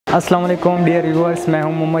अस्सलाम वालेकुम dear viewers, मैं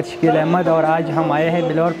हूं मोहम्मद शकील अहमद और आज हम आए हैं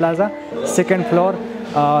बिलौर प्लाज़ा सेकंड फ्लोर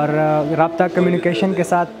और राब्ता कम्युनिकेशन के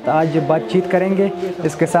साथ आज बातचीत करेंगे।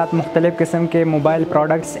 इसके साथ मुख्तलिफ़ किस्म के मोबाइल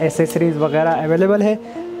प्रोडक्ट्स, एसेसरीज़ वगैरह अवेलेबल है।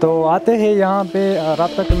 तो आते हैं यहाँ पे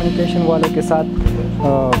राब्ता कम्युनिकेशन वाले के साथ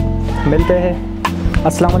मिलते हैं।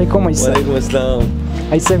 अस्सलाम वालेकुम। वालेकुम अस्सलाम।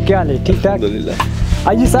 ऐसे क्या हाल है? ठीक ठाक।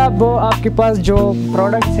 अजी साहब, आपके पास जो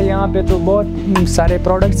प्रोडक्ट्स है यहाँ पे तो बहुत सारे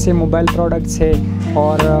प्रोडक्ट्स है, मोबाइल प्रोडक्ट्स है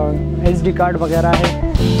और SD कार्ड वगैरह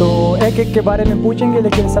है, तो एक एक के बारे में पूछेंगे।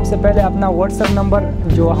 लेकिन सबसे पहले अपना व्हाट्सएप नंबर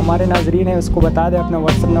जो हमारे नाजरीन है उसको बता दें, अपना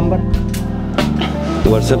व्हाट्सएप नंबर।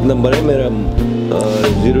 व्हाट्सएप नंबर है मेरा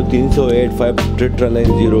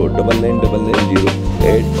 030859909990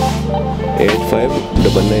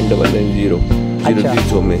 885999990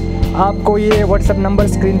 0300 में आपको ये व्हाट्सएप नंबर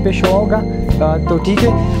स्क्रीन पे शो होगा। तो ठीक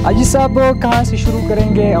है अजी साहब, कहाँ से शुरू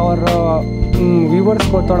करेंगे और व्यूवर्स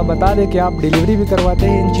को थोड़ा बता दें कि आप डिलीवरी भी करवाते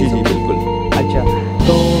हैं इन चीज़ों की? बिल्कुल। अच्छा,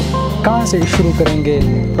 तो कहाँ से शुरू करेंगे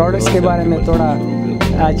प्रोडक्ट्स के बारे में थोड़ा?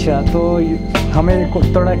 अच्छा, तो हमें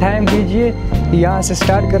थोड़ा टाइम दीजिए, यहाँ से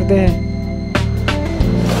स्टार्ट करते हैं।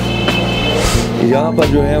 यहाँ पर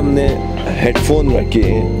जो है हमने हेडफोन रखे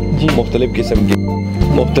हैं मुख्तलिफ किस्म के,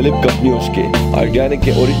 मुख्तलिफ कंपनियों के। ऑर्गेनिक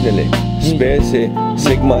के ओरिजिनल है, स्पेस है,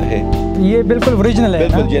 सिग्मा है। ये बिल्कुल ओरिजिनल है,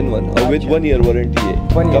 बिल्कुल जेन्युइन और विद 1 ईयर वारंटी है,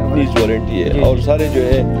 कंपनीज वारंटी है। और सारे जो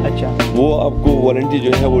है वो आपको वारंटी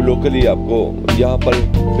जो है वो लोकली आपको यहाँ पर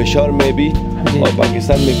पेशावर में भी और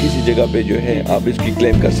पाकिस्तान में किसी जगह पे जो है आप इसकी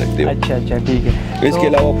क्लेम कर सकते हो। अच्छा अच्छा, ठीक है। इसके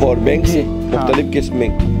अलावा पावर बैंक से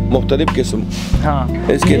मुख्तलिफ किस्म। हाँ,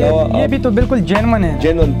 इसके अलावा ये भी तो बिल्कुल जेन्युइन है,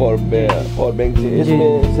 जेन्युइन पावर बैंक से।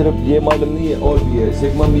 इसमें सिर्फ ये मॉडल नहीं है, और भी है,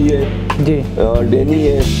 सिग्मा भी है जी, डेनी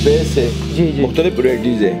है, स्पेस है जी जी, मुख्तलिफ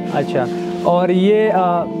वैराइटीज है। अच्छा, और ये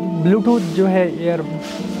ब्लूटूथ जो है, एयर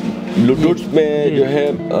ब्लूटूथ में जो है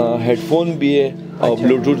हेडफोन भी है और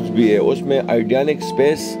ब्लूटूथ भी है। उसमें आइडियानिक,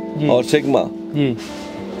 स्पेस और सिग्मा जी।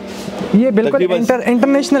 ये बिल्कुल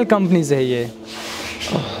इंटरनेशनल कंपनीज है, ये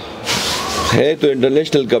है तो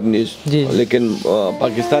इंटरनेशनल कंपनीज, लेकिन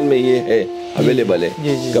पाकिस्तान में ये है अवेलेबल है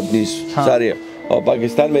कंपनीज सारे, और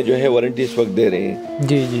पाकिस्तान में जो है वारंटी इस वक्त दे रहे हैं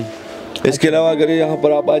जी जी। इसके अलावा अगर यहाँ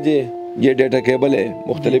पर आप आ जाए, ये डेटा केबल है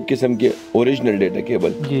मुख्तलिफ किस्म के, ओरिजिनल डेटा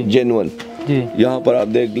केबल जेन्युइन। यहाँ पर आप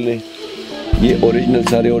देख लें, ये ओरिजिनल,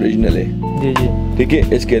 सारे ओरिजिनल है जी जी, ठीक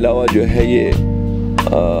है। इसके अलावा जो है ये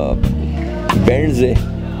बैंड्स है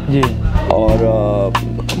जी, और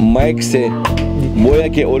माइक से मोया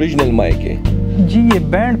के ओरिजिनल माइक है जी। ये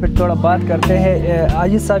बैंड पे थोड़ा बात करते हैं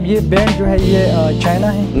आजिज साहब। ये बैंड जो है ये चाइना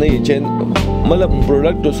है? नहीं, चैन मतलब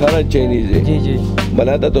प्रोडक्ट तो सारा चाइनीज है जी जी,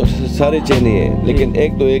 बनाता तो सारे चाइनी है, लेकिन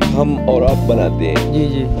एक तो एक हम और आप बनाते हैं जी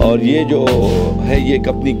जी। और ये जो है ये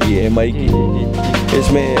कंपनी की है, माइक की जी।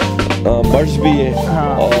 इसमें बड्स भी है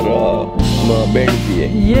और बैंड भी है।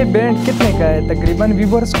 ये बैंड कितने का है तकरीबन?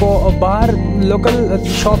 व्यूवर्स को बाहर लोकल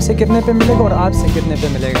शॉप से कितने पे मिलेगा और आपसे कितने पे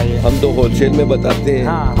मिलेगा? ये हम तो होलसेल में बताते हैं।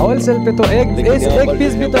 हाँ, होलसेल पे तो एक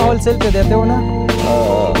पीस भी तो होलसेल पे देते हो ना?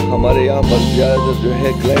 हमारे यहाँ पर ज़्यादातर जो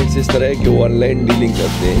है क्लाइंट्स इस तरह है कि वो ऑनलाइन डीलिंग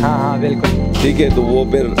करते हैं। हाँ हाँ बिल्कुल, ठीक है। तो वो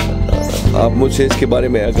फिर आप मुझसे इसके बारे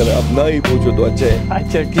में अगर आप ना ही पूछो तो अच्छा है।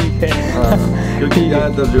 अच्छा ठीक है। हाँ, क्योंकि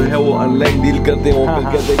ज़्यादातर जो है वो ऑनलाइन डील करते हैं, वो फिर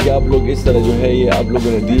कहते हैं कि आप लोग इस तरह जो है ये आप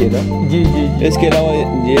लोगों ने दिए ना जी जी। इसके अलावा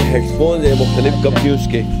ये हेडफोन है मुख्तलिफ कंपनियों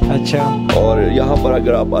के। अच्छा, और यहाँ पर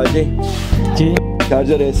अगर आप आ जाए जी,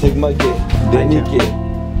 चार्जर है सिग्मा के, डेनी के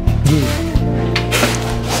जी,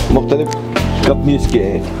 मुख्तलिफ कंपनीज के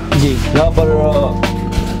हैं जी। यहाँ पर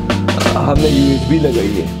हमने USB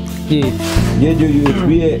लगाई है जी। ये जो USB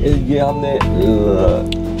है ये हमने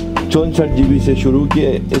 64 GB से शुरू किया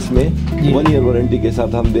है। इसमें 1 ईयर वारंटी के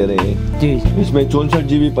साथ हम दे रहे हैं जी। इसमें 64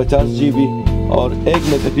 GB, 50 GB और एक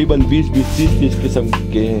में तकरीबन 20-30 किस्म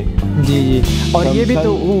के हैं जी जी। और ये भी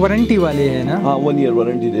तो वारंटी वाले हैं ना? हाँ, 1 ईयर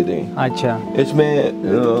वारंटी देते हैं। अच्छा, इसमें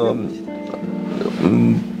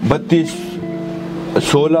 32,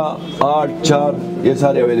 16, 8, 4 ये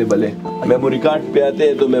सारे अवेलेबल है। मेमोरी कार्ड पे आते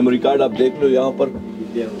हैं तो मेमोरी कार्ड आप देख लो यहाँ पर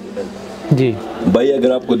जी भाई,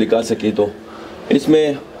 अगर आपको दिखा सके तो।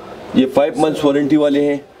 इसमें ये 5 मंथ्स वारंटी वाले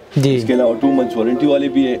हैं जी। इसके अलावा 2 मंथ्स वारंटी वाले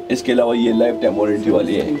भी है। इसके अलावा ये लाइफ टाइम वारंटी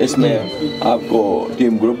वाली है। इसमें आपको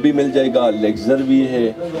टीम ग्रुप भी मिल जाएगा, लेक्सर भी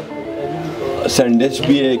है, सैनडिस्क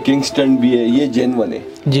भी है, किंगस्टन भी है। ये जेन्युइन है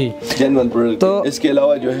जी, जेन्युइन प्रोडक्ट। तो इसके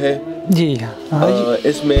अलावा जो है जी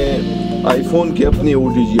इसमें आईफोन की अपनी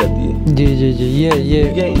OTG आती है जी जी जी।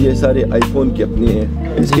 ये सारे आईफोन की अपनी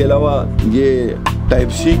है। इसके अलावा ये टाइप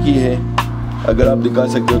C की है, अगर आप दिखा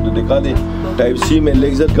सकते हो तो दिखा दें। टाइप C में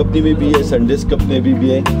लेक्सर कंपनी में भी है, सैनडिस्क कंपनी में भी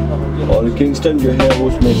है, और किंगस्टन जो है वो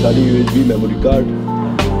उसमें सारी USB मेमोरी कार्ड,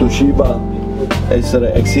 तोशिबा इस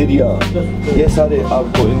तरह एक्सेरिया, ये सारे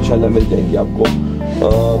आपको इंशाल्लाह मिल जाएंगे आपको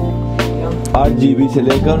 8 GB से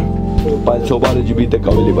लेकर 512 GB तक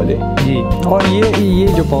अवेलेबल है जी। और ये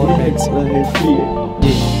जो पावर बैंक्स हैंड फ्री है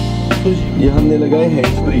जी, ये हमने लगाए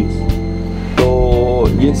हैंड फ्री। तो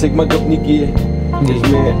ये सिग्मा कंपनी की है,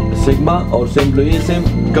 जिसमें सिग्मा और सेम्प्लॉई सेम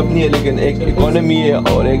कंपनी है, लेकिन एक इकोनॉमी है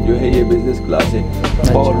और एक जो है ये बिजनेस क्लास है।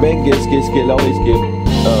 पावर बैंक है इसके अलावा इसके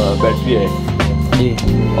बैटरी है जी।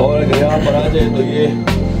 और अगर यहाँ पर आ जाए तो ये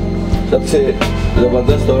सबसे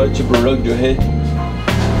ज़बरदस्त और अच्छी प्रोडक्ट जो है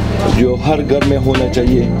जो हर घर में होना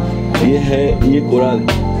चाहिए, ये है ये कुरान,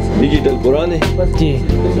 डिजिटल कुरान है जी।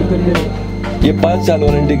 ये 5 साल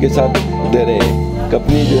वारंटी के साथ दे रहे हैं।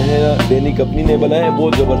 कंपनी जो है ना, डेनी कंपनी ने बनाया है,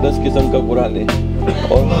 बहुत ज़बरदस्त किस्म का कुरान है।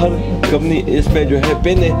 और हर कंपनी इसमें जो है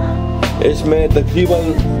पेन है, इसमें तकरीबन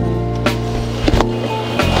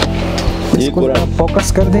ये कुरान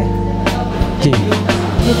फोकस कर दे जी,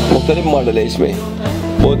 मुख्तलिफ मॉडल है, इसमें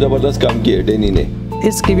बहुत ज़बरदस्त काम किया है डेनी ने।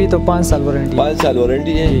 इसकी भी तो 5 साल वारंटी 5 साल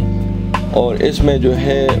वारंटी है। और इसमें जो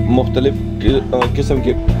है मुख्तलिफ किस्म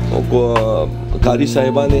के कारी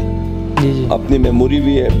साहिबान है जी जी। अपनी मेमोरी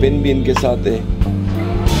भी है, पेन भी इनके साथ है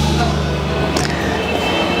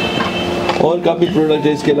और काफ़ी प्रोडक्ट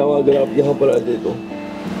है। इसके अलावा अगर आप यहाँ पर आ जाए तो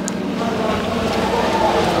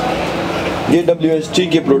ये WST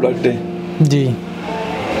के प्रोडक्ट है जी।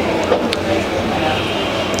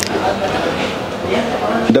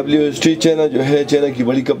 WST चाइना जो है, चाइना की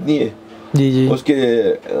बड़ी कंपनी है जी जी। उसके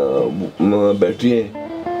बैटरी है।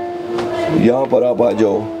 यहाँ पर आप आ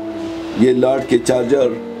जाओ, ये लाट के चार्जर,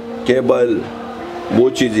 केबल, वो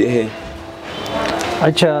चीज़ें हैं।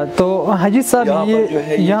 अच्छा, तो हाजी साहब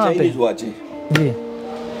ये यहाँ पे चाइनीज वॉच है जी,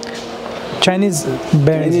 चाइनीज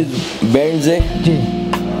बैंड्स है जी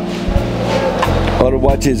और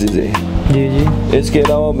वॉचेज है जी जी। इसके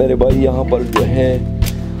अलावा मेरे भाई यहाँ पर जो है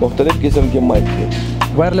मुख्तलिफ किस्म के माइक है,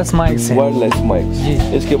 वायरलेस माइक्स हैं। वायरलेस माइक्स जी,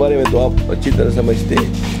 इसके बारे में तो आप अच्छी तरह समझते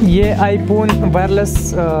हैं। ये आईफोन वायरलेस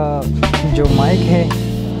जो माइक है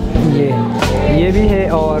ये भी है,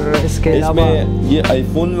 और इसके अलावा ये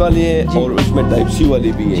आईफोन वाली है और उसमें टाइप सी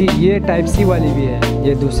वाली भी है जी। ये टाइप सी वाली भी है,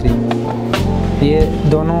 ये दूसरी, ये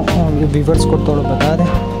दोनों व्यूवर्स को थोड़ा बता दें,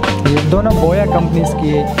 ये दोनों बोया कंपनीज की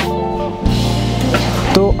है।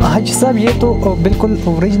 तो हाजी साहब ये तो बिल्कुल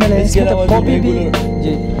ओरिजिनल है, इसमें तो कॉपी भी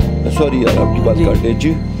जी, सॉरी यार आपकी बात काट दी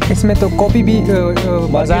जी, इसमें तो कॉपी भी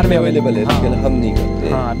बाजार में अवेलेबल है, लेकिन हम नहीं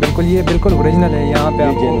करते। हाँ बिल्कुल, ये बिल्कुल ओरिजिनल है, यहाँ पे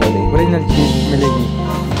आपको ओरिजिनल चीज़ मिलेगी।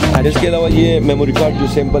 इसके अलावा ये मेमोरी कार्ड जो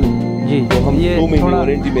सैंपल जी, तो हम 2 महीने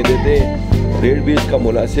वारंटी में देते हैं। रेट भी इसका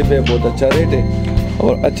मुनासिब है, बहुत अच्छा रेट है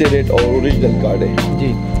और अच्छे रेट और ओरिजिनल कार्ड है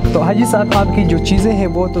जी। तो हाजी साहब आपकी जो चीज़ें हैं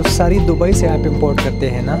वो तो सारी दुबई से आप इंपोर्ट करते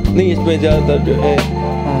हैं ना? नहीं, इसमें ज़्यादातर जो है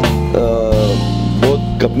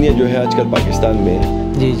बहुत कंपनियां जो है आजकल पाकिस्तान में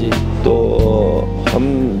जी जी। तो हम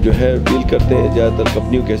जो है डील करते हैं ज़्यादातर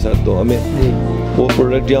कंपनियों के साथ, तो हमें वो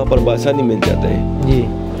प्रोडक्ट यहाँ पर बआसानी मिल जाता है जी।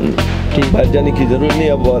 बाहर जाने की ज़रूरत नहीं।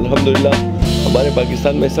 अब अल्हम्दुलिल्लाह हमारे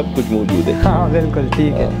पाकिस्तान में सब कुछ मौजूद है। हाँ बिल्कुल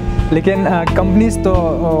ठीक है, लेकिन कंपनीज तो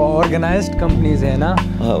ऑर्गेनाइज्ड कंपनीज है ना?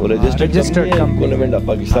 हाँ, registered company government of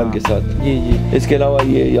Pakistan के साथ जी जी। इसके अलावा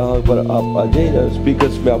ये यहाँ पर आप आ जाइए,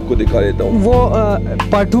 स्पीकर्स में आपको दिखा देता हूँ। वो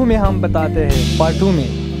पार्ट 2 में हम बताते हैं, पार्ट 2 में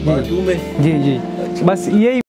जी जी। बस यही